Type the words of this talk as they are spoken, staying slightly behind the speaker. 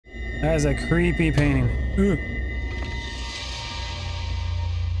That is a creepy painting. Ooh.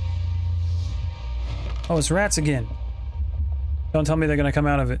 Oh, it's rats again. Don't tell me they're gonna come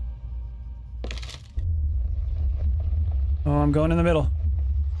out of it. Oh, I'm going in the middle.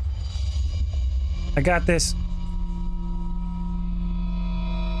 I got this.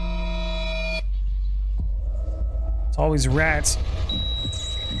 It's always rats.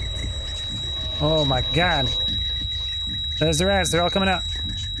 Oh my god. There's the rats. They're all coming out.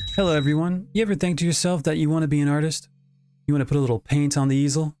 Hello, everyone. You ever think to yourself that you want to be an artist? You want to put a little paint on the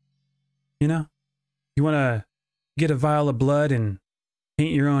easel? You know? You want to get a vial of blood and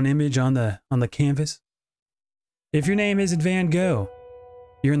paint your own image on the canvas? If your name isn't Van Gogh,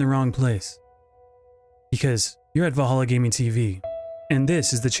 you're in the wrong place. Because you're at Valhalla Gaming TV, and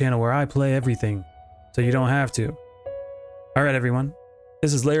this is the channel where I play everything, so you don't have to. Alright everyone,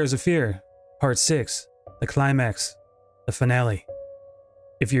 this is Layers of Fear, Part 6, the climax, the finale.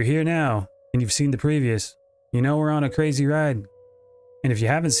 If you're here now, and you've seen the previous, you know we're on a crazy ride. And if you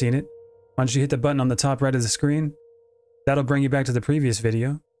haven't seen it, why don't you hit the button on the top right of the screen? That'll bring you back to the previous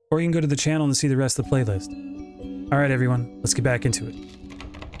video, or you can go to the channel and see the rest of the playlist. Alright everyone, let's get back into it.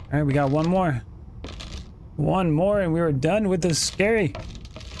 Alright, we got one more. One more and we were done with the scary.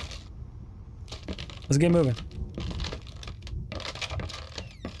 Let's get moving.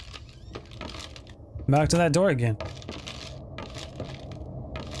 Back to that door again.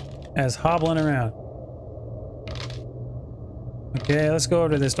 As hobbling around. Okay, let's go over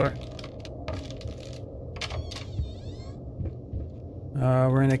to this door.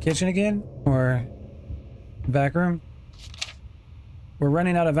 We're in the kitchen again? Or back room? We're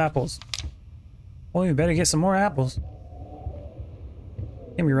running out of apples. Well, we better get some more apples.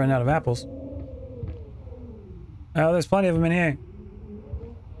 Can't be running out of apples. Oh, there's plenty of them in here.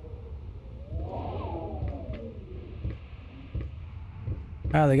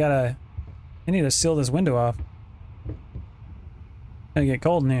 Oh, they need to seal this window off. Gonna get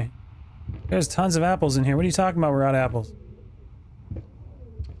cold in here. There's tons of apples in here. What are you talking about? We're out of apples.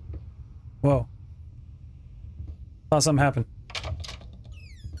 Whoa. Thought something happened.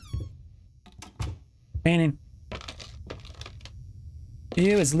 Painting.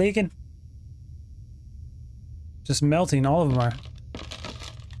 Ew, it's leaking. Just melting. All of them are.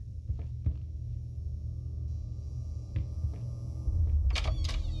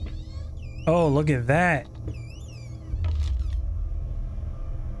 Oh, look at that.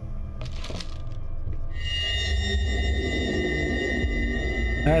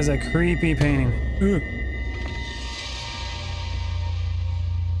 That is a creepy painting. Ooh.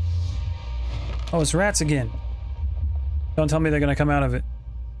 Oh, it's rats again. Don't tell me they're gonna come out of it.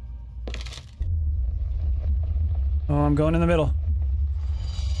 Oh, I'm going in the middle.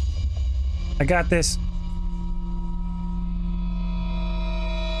 I got this.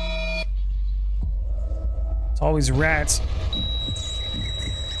 It's always rats.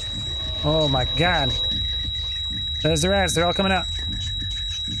 Oh my god. There's the rats. They're all coming out.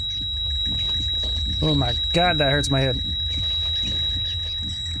 Oh my god, that hurts my head.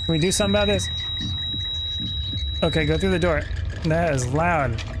 Can we do something about this? Okay, go through the door. That is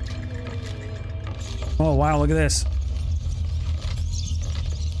loud. Oh wow, look at this.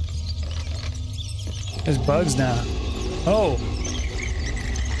 There's bugs now. Oh!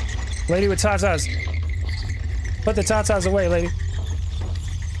 Lady with tatas. Put the tatas away, lady.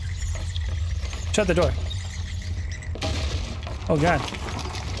 Shut the door. Oh god.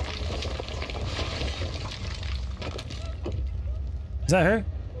 Is that her?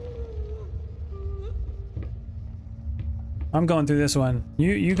 I'm going through this one.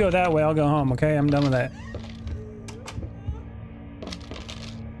 You go that way, I'll go home, okay? I'm done with that.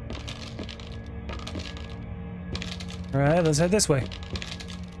 Alright, let's head this way.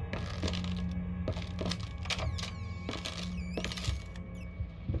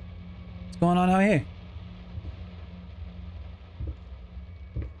 What's going on out here?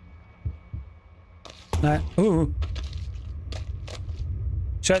 Ooh.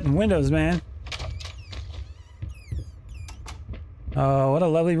 Shutting windows, man. Oh, what a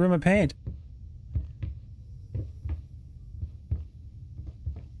lovely room of paint.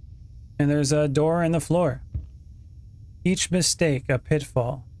 And there's a door in the floor. Each mistake a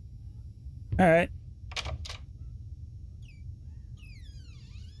pitfall. Alright.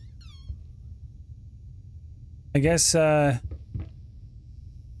 I guess,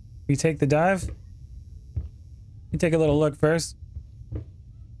 we take the dive? You take a little look first.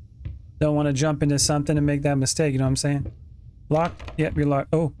 Don't want to jump into something and make that mistake, you know what I'm saying? Locked? Yep, you're locked.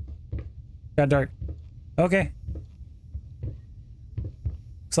 Oh. Got dark. Okay.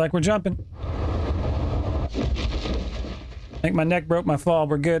 Looks like we're jumping. I think my neck broke my fall.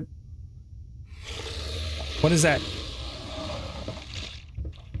 We're good. What is that?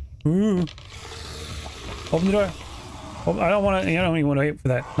 Ooh. Open the door. Oh, I don't want to, I don't even want to wait for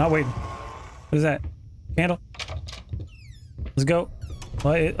that. Not waiting. What is that? Candle? Let's go.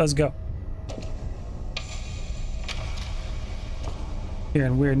 Let's go.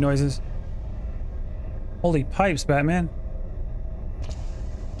 Hearing weird noises. Holy pipes, Batman.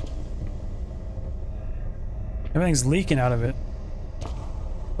 Everything's leaking out of it.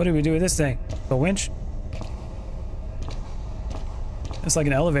 What do we do with this thing? The winch? It's like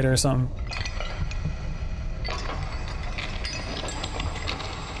an elevator or something.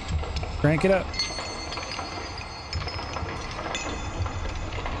 Crank it up.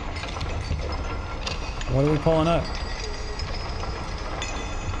 What are we pulling up?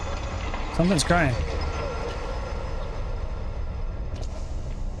 Something's crying.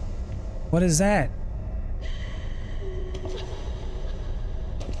 What is that?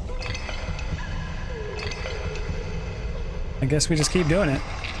 I guess we just keep doing it.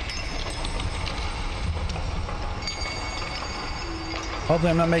 Hopefully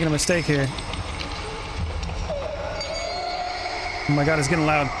I'm not making a mistake here. Oh my god, it's getting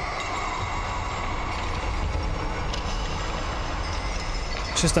loud.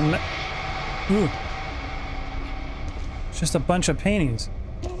 It's just ooh. It's just a bunch of paintings.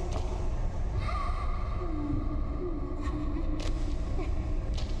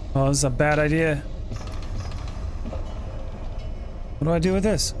 Oh, this is a bad idea. What do I do with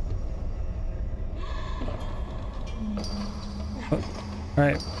this? Oh.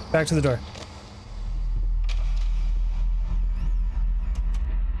 Alright, back to the door.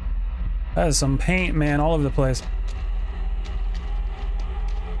 That is some paint, man, all over the place.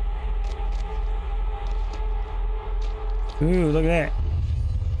 Ooh, look at that.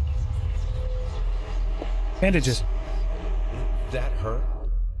 Bandages. That her?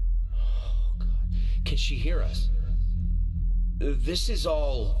 Oh, God. Can she hear us? This is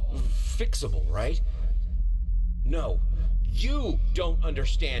all fixable, right? No, you don't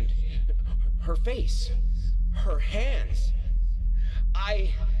understand. Her face, her hands.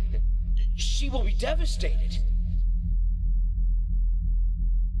 She will be devastated.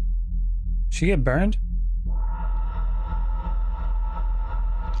 She get burned?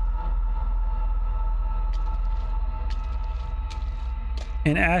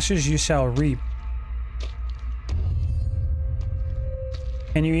 In ashes you shall reap.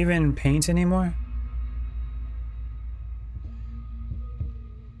 Can you even paint anymore?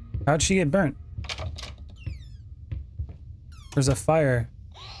 How'd she get burnt? There's a fire.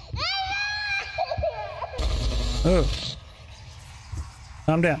 Oh.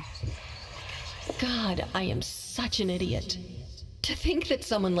 Calm down. God, I am such an idiot. To think that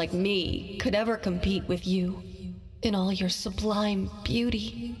someone like me could ever compete with you in all your sublime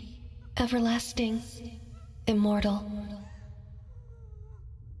beauty, everlasting, immortal.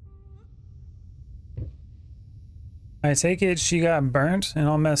 I take it she got burnt and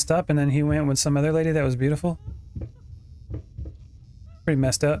all messed up and then he went with some other lady that was beautiful? Pretty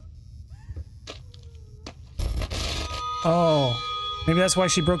messed up. Oh, maybe that's why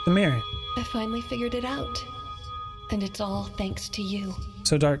she broke the mirror. I finally figured it out. And it's all thanks to you.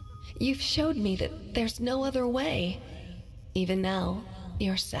 So dark. You've showed me that there's no other way. Even now,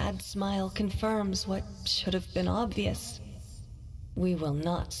 your sad smile confirms what should have been obvious. We will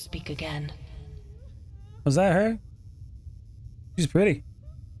not speak again. Was that her? She's pretty.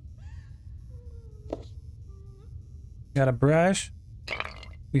 Got a brush.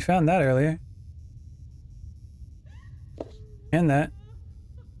 We found that earlier. And that.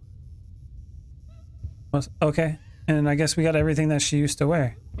 Okay. And I guess we got everything that she used to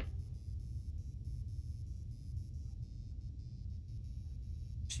wear.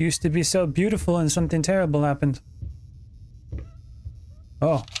 She used to be so beautiful and something terrible happened.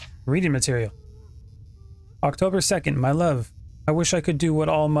 Oh, reading material. October 2nd, my love. I wish I could do what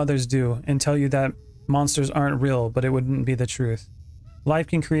all mothers do and tell you that monsters aren't real, but it wouldn't be the truth. Life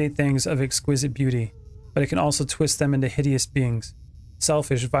can create things of exquisite beauty, but it can also twist them into hideous beings.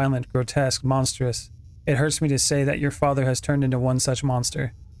 Selfish, violent, grotesque, monstrous. It hurts me to say that your father has turned into one such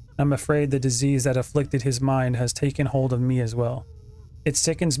monster. I'm afraid the disease that afflicted his mind has taken hold of me as well. It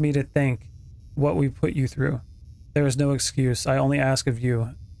sickens me to think what we put you through. There is no excuse. I only ask of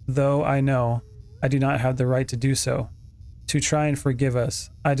you, though I know I do not have the right to do so, to try and forgive us.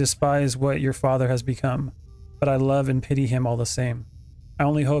 I despise what your father has become, but I love and pity him all the same. I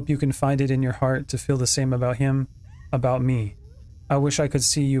only hope you can find it in your heart to feel the same about him, about me. I wish I could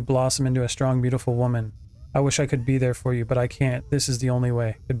see you blossom into a strong, beautiful woman. I wish I could be there for you, but I can't. This is the only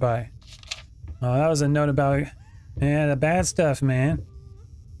way. Goodbye. Oh, that was a note about, the bad stuff, man.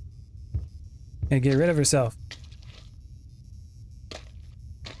 And get rid of herself.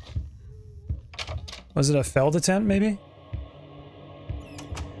 Was it a failed attempt, maybe?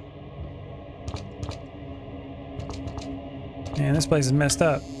 Man, this place is messed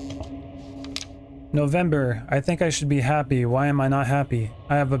up. November. I think I should be happy. Why am I not happy?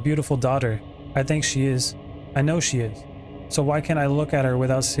 I have a beautiful daughter. I think she is. I know she is. So why can't I look at her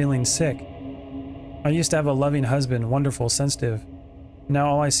without feeling sick? I used to have a loving husband, wonderful, sensitive.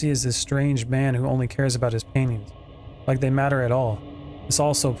 Now all I see is this strange man who only cares about his paintings. Like they matter at all. It's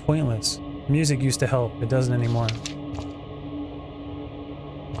all so pointless. Music used to help. It doesn't anymore.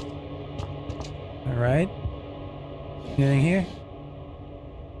 Alright. Anything here?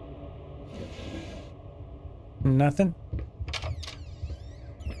 Nothing?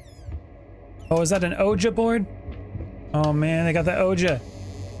 Oh, is that an Ouija board? Oh man, they got the Ouija.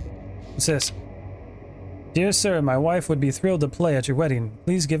 What's this? Dear sir, my wife would be thrilled to play at your wedding.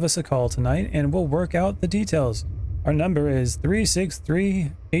 Please give us a call tonight and we'll work out the details. Our number is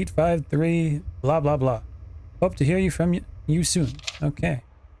 363-853 blah blah blah. Hope to hear you from you soon. Okay.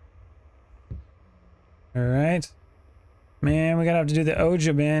 Alright. Man, we're gonna have to do the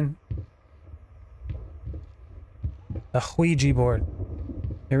Ouija, man. The Ouija board.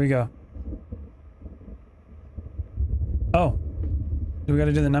 Here we go. Oh. Do we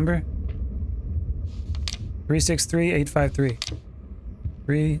gotta do the number? 363-853.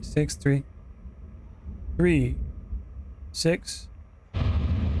 363. 3 6.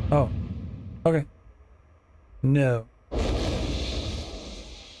 Oh. Okay. No.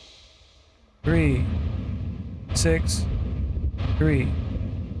 3 6 3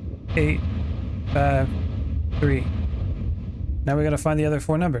 8 5 3. Now we gotta find the other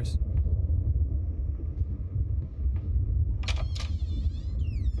 4 numbers.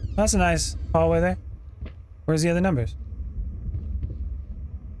 That's a nice hallway there. Where's the other numbers?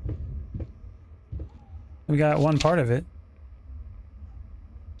 We got one part of it.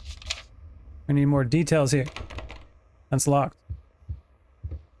 We need more details here. That's locked.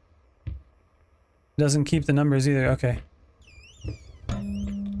 Doesn't keep the numbers either. Okay.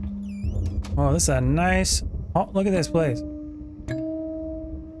 Oh, this is a nice... Oh, look at this place.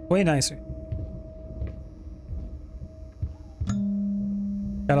 Way nicer.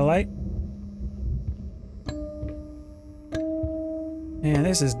 Got a light? Man,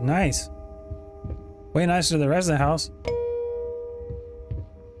 this is nice. Way nicer than the rest of the house.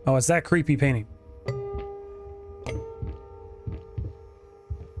 Oh, it's that creepy painting.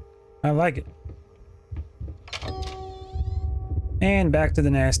 I like it. And back to the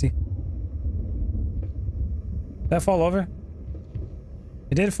nasty. Did that fall over?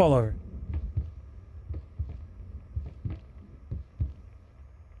 It did fall over.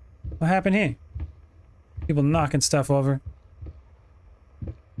 What happened here? People knocking stuff over.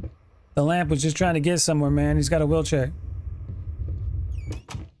 The lamp was just trying to get somewhere, man. He's got a wheelchair.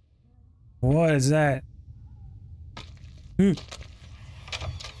 What is that? Oh,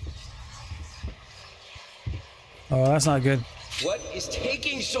 that's not good. What is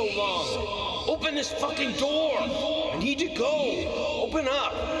taking so long? Open this fucking door! I need to go! Open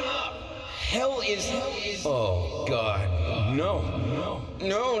up! Hell is... Oh, God. No.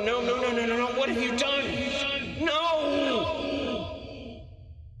 No, no, no, no, no, no, no. What have you done? No!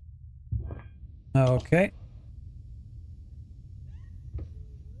 Okay.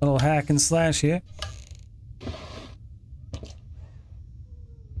 Little hack and slash here.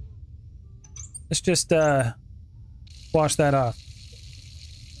 Let's just, wash that off.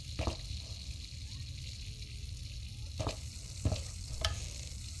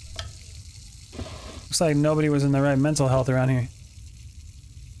 Looks like nobody was in the right mental health around here.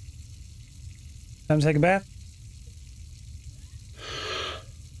 Time to take a bath?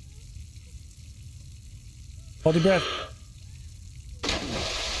 Hold your breath.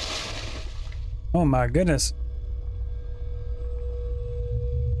 Oh my goodness.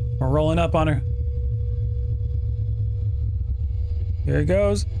 We're rolling up on her. Here it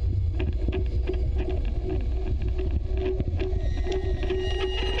goes.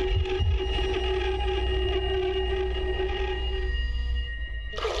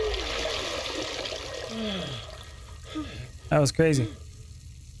 That was crazy.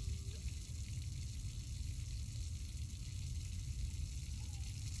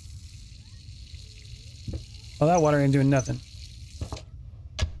 Well, that water ain't doing nothing.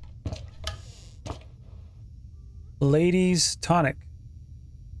 Ladies tonic.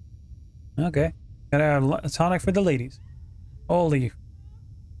 Okay. Gotta have a tonic for the ladies. Holy.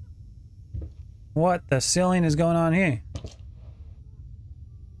 What the ceiling is going on here?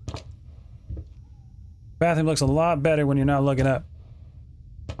 Bathroom looks a lot better when you're not looking up.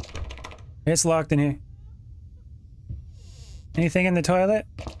 It's locked in here. Anything in the toilet?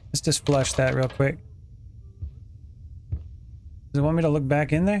 Let's just flush that real quick. Does it want me to look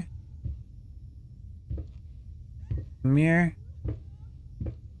back in there? Mirror.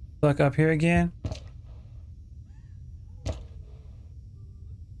 Look up here again.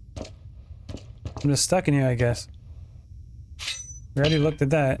 I'm just stuck in here, I guess. We already looked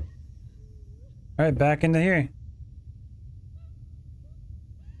at that. Alright, back into here.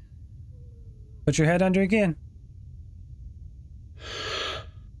 Put your head under again.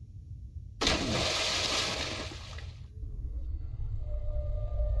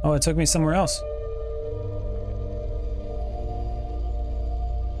 Oh, it took me somewhere else.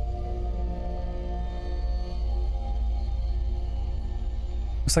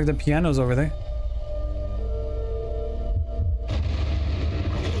 Looks like the piano's over there.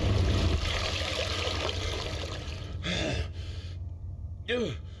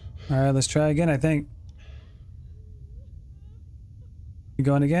 Alright, let's try again, I think. You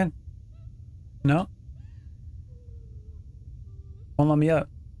going again? No? Won't let me up.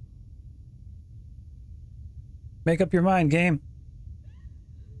 Make up your mind, game.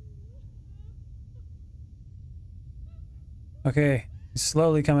 Okay, he's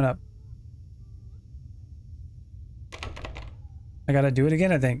slowly coming up. I gotta do it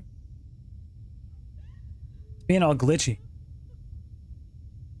again, I think. It's being all glitchy.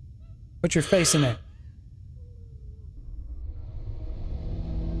 Put your face in there.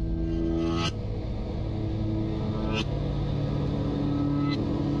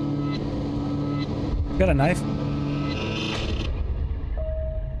 Got a knife?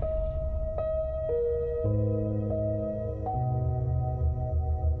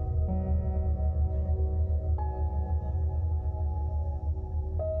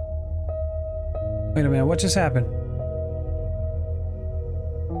 Wait a minute, what just happened?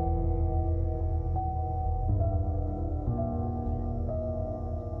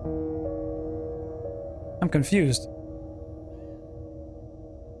 I'm confused.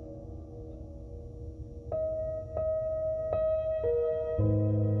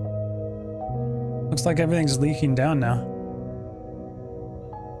 Looks like everything's leaking down now.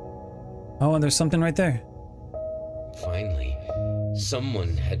 Oh, and there's something right there. Finally,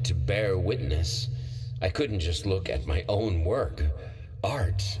 someone had to bear witness. I couldn't just look at my own work.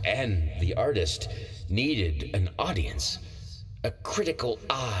 Art and the artist needed an audience, a critical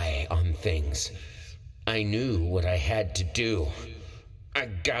eye on things. I knew what I had to do. I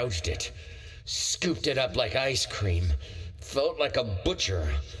gouged it, scooped it up like ice cream, felt like a butcher,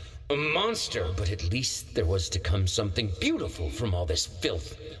 a monster, but at least there was to come something beautiful from all this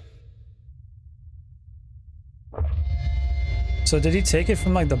filth. So did he take it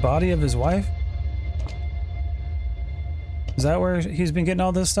from like the body of his wife? Is that where he's been getting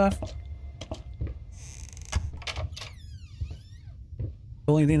all this stuff? The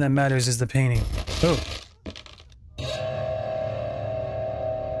only thing that matters is the painting. Oh.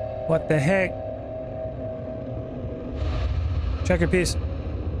 What the heck? Checker piece.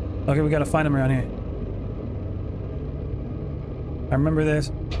 Okay, we gotta find him around here. I remember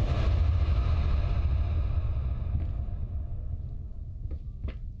this.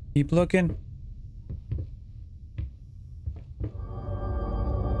 Keep looking.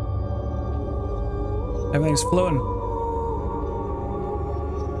 Everything's floating.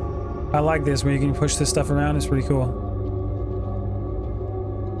 I like this where you can push this stuff around. It's pretty cool.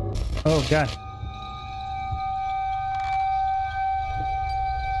 Oh god.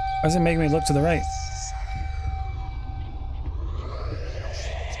 Why does it make me look to the right?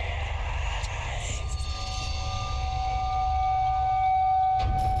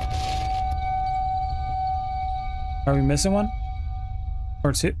 Are we missing one?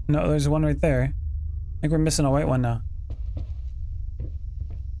 Or two? No, there's one right there. I think we're missing a white one now.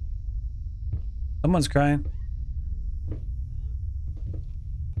 Someone's crying.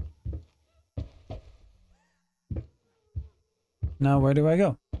 Now where do I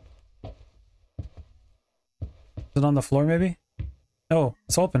go? Is it on the floor maybe? Oh,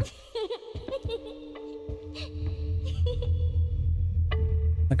 it's open.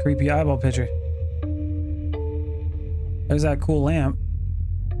 A creepy eyeball picture. There's that cool lamp.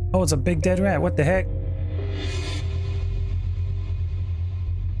 Oh, it's a big dead rat. What the heck?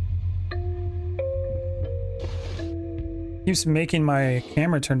 Keeps making my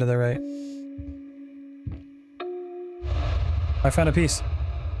camera turn to the right. I found a piece.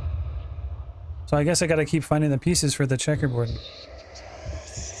 So I guess I gotta keep finding the pieces for the checkerboard.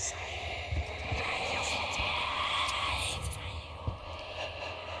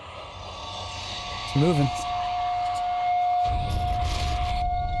 It's moving.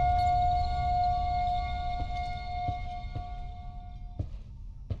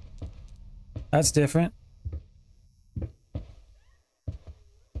 That's different.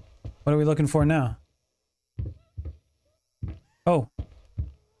 What are we looking for now? Oh,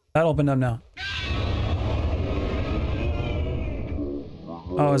 that opened up now.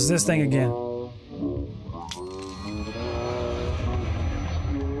 Oh, it's this thing again.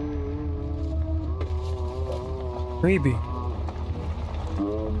 Creepy.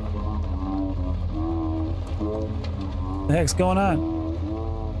 The heck's going on?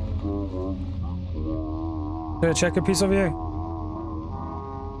 Is there a checker piece over here?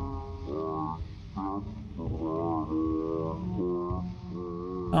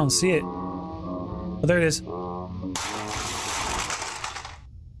 I don't see it. Oh, there it is.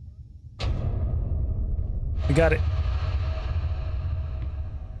 We got it.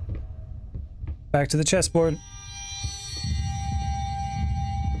 Back to the chessboard.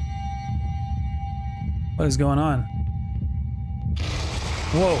 What is going on?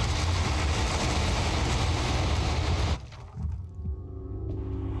 Whoa.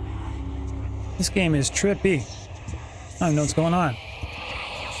 This game is trippy. I don't even know what's going on.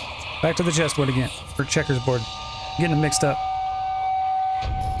 Back to the chessboard again. Or checkers board. Getting them mixed up.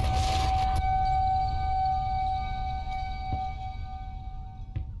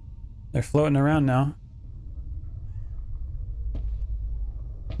 They're floating around now.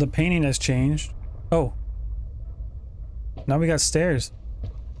 The painting has changed. Oh. Now we got stairs.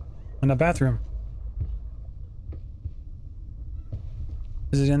 In the bathroom.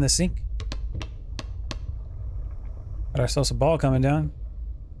 Is it in the sink? Got ourselves a ball coming down.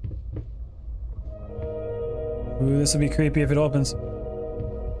 Ooh, this will be creepy if it opens.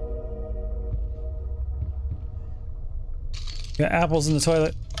 Got apples in the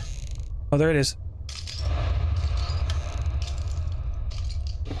toilet. Oh, there it is.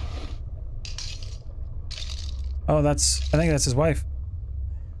 Oh, I think that's his wife.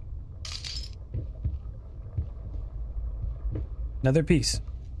 Another piece.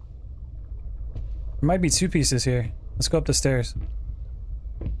 There might be two pieces here. Let's go up the stairs.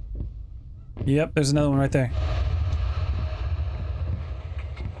 Yep, there's another one right there.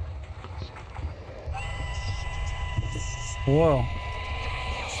 Whoa.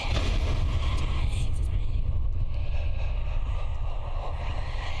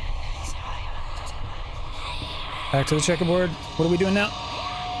 Back to the checkerboard. What are we doing now?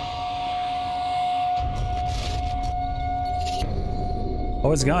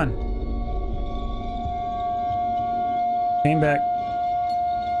 Oh, it's gone. Came back.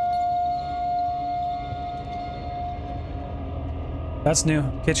 That's new.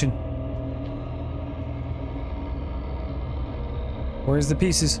 Kitchen. Where's the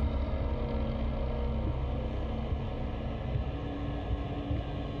pieces?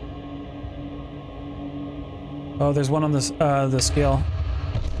 Oh, there's one on this the scale.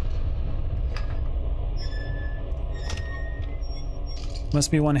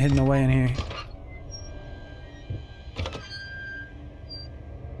 Must be one hidden away in here.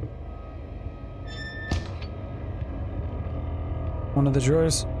 One of the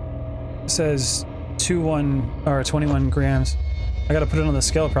drawers. It says 21 grams. I gotta put it on the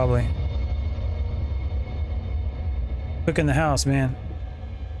scale probably. Cook in the house, man.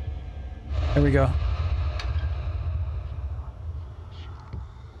 There we go.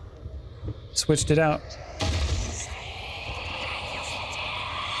 Switched it out.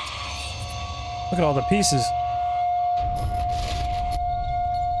 Look at all the pieces.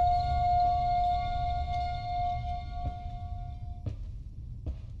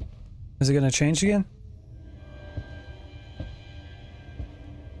 Is it gonna change again?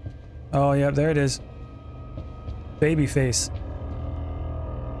 Oh, yeah, there it is. Baby face.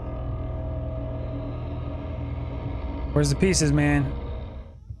 Where's the pieces, man?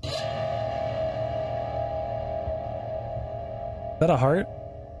 Is that a heart?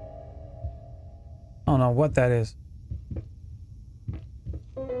 I don't know what that is.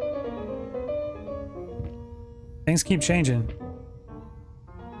 Things keep changing.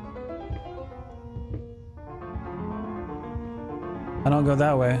 I don't go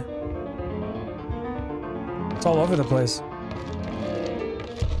that way. It's all over the place.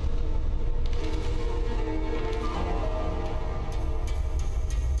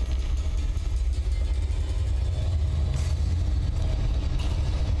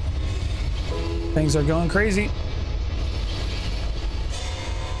 Things are going crazy.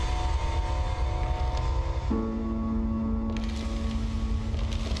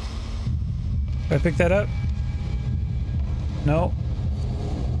 Did I pick that up? No.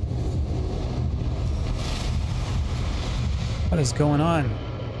 What is going on?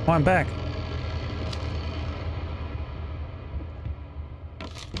 Oh, I'm back.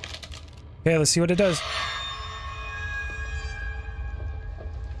 Okay, let's see what it does.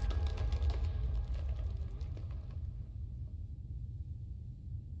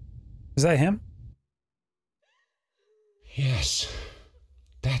 Is that him? Yes,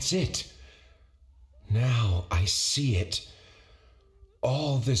 that's it. Now I see it.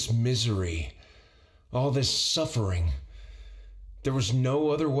 All this misery, all this suffering. There was no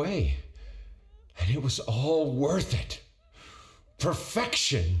other way. And it was all worth it.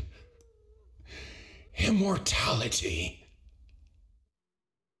 Perfection. Immortality.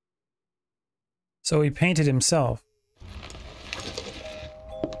 So he painted himself.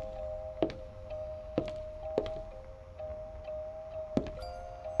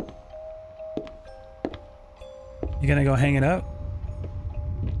 You gonna go hang it up?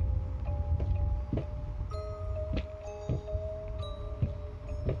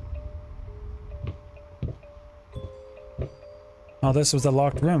 Oh, this was the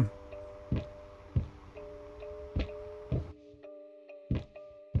locked room.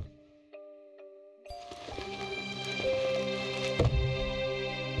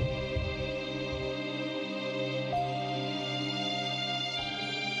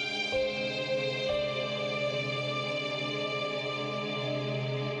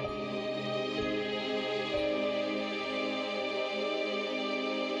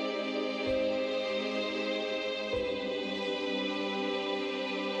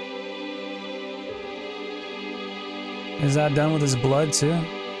 Is that done with his blood too?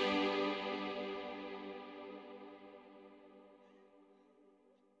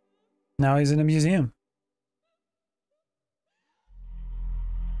 Now he's in a museum.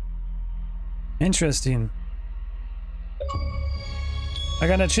 Interesting. I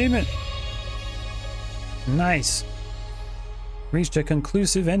got an achievement. Nice. Reached a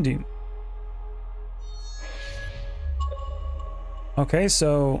conclusive ending. Okay,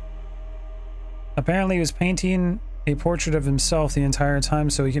 so apparently he was painting a portrait of himself the entire time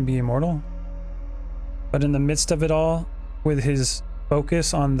so he can be immortal. But in the midst of it all, with his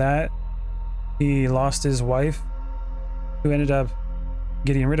focus on that, he lost his wife, who ended up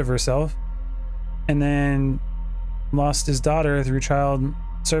getting rid of herself, and then lost his daughter through child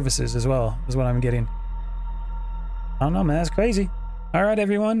services as well, is what I'm getting. I don't know, man, that's crazy. All right,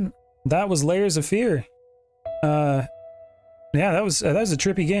 everyone, that was Layers of Fear. Yeah, that was a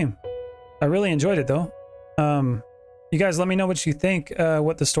trippy game. I really enjoyed it though. You guys let me know what you think,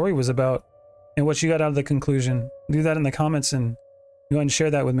 what the story was about, and what you got out of the conclusion. Do that in the comments and go ahead and share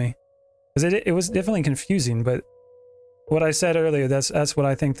that with me. Because it was definitely confusing, but what I said earlier, that's what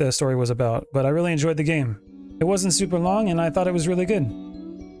I think the story was about. But I really enjoyed the game. It wasn't super long, and I thought it was really good.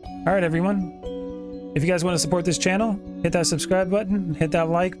 Alright, everyone. If you guys want to support this channel, hit that subscribe button, hit that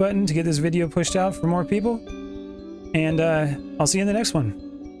like button to get this video pushed out for more people. And I'll see you in the next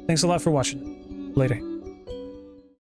one. Thanks a lot for watching. Later.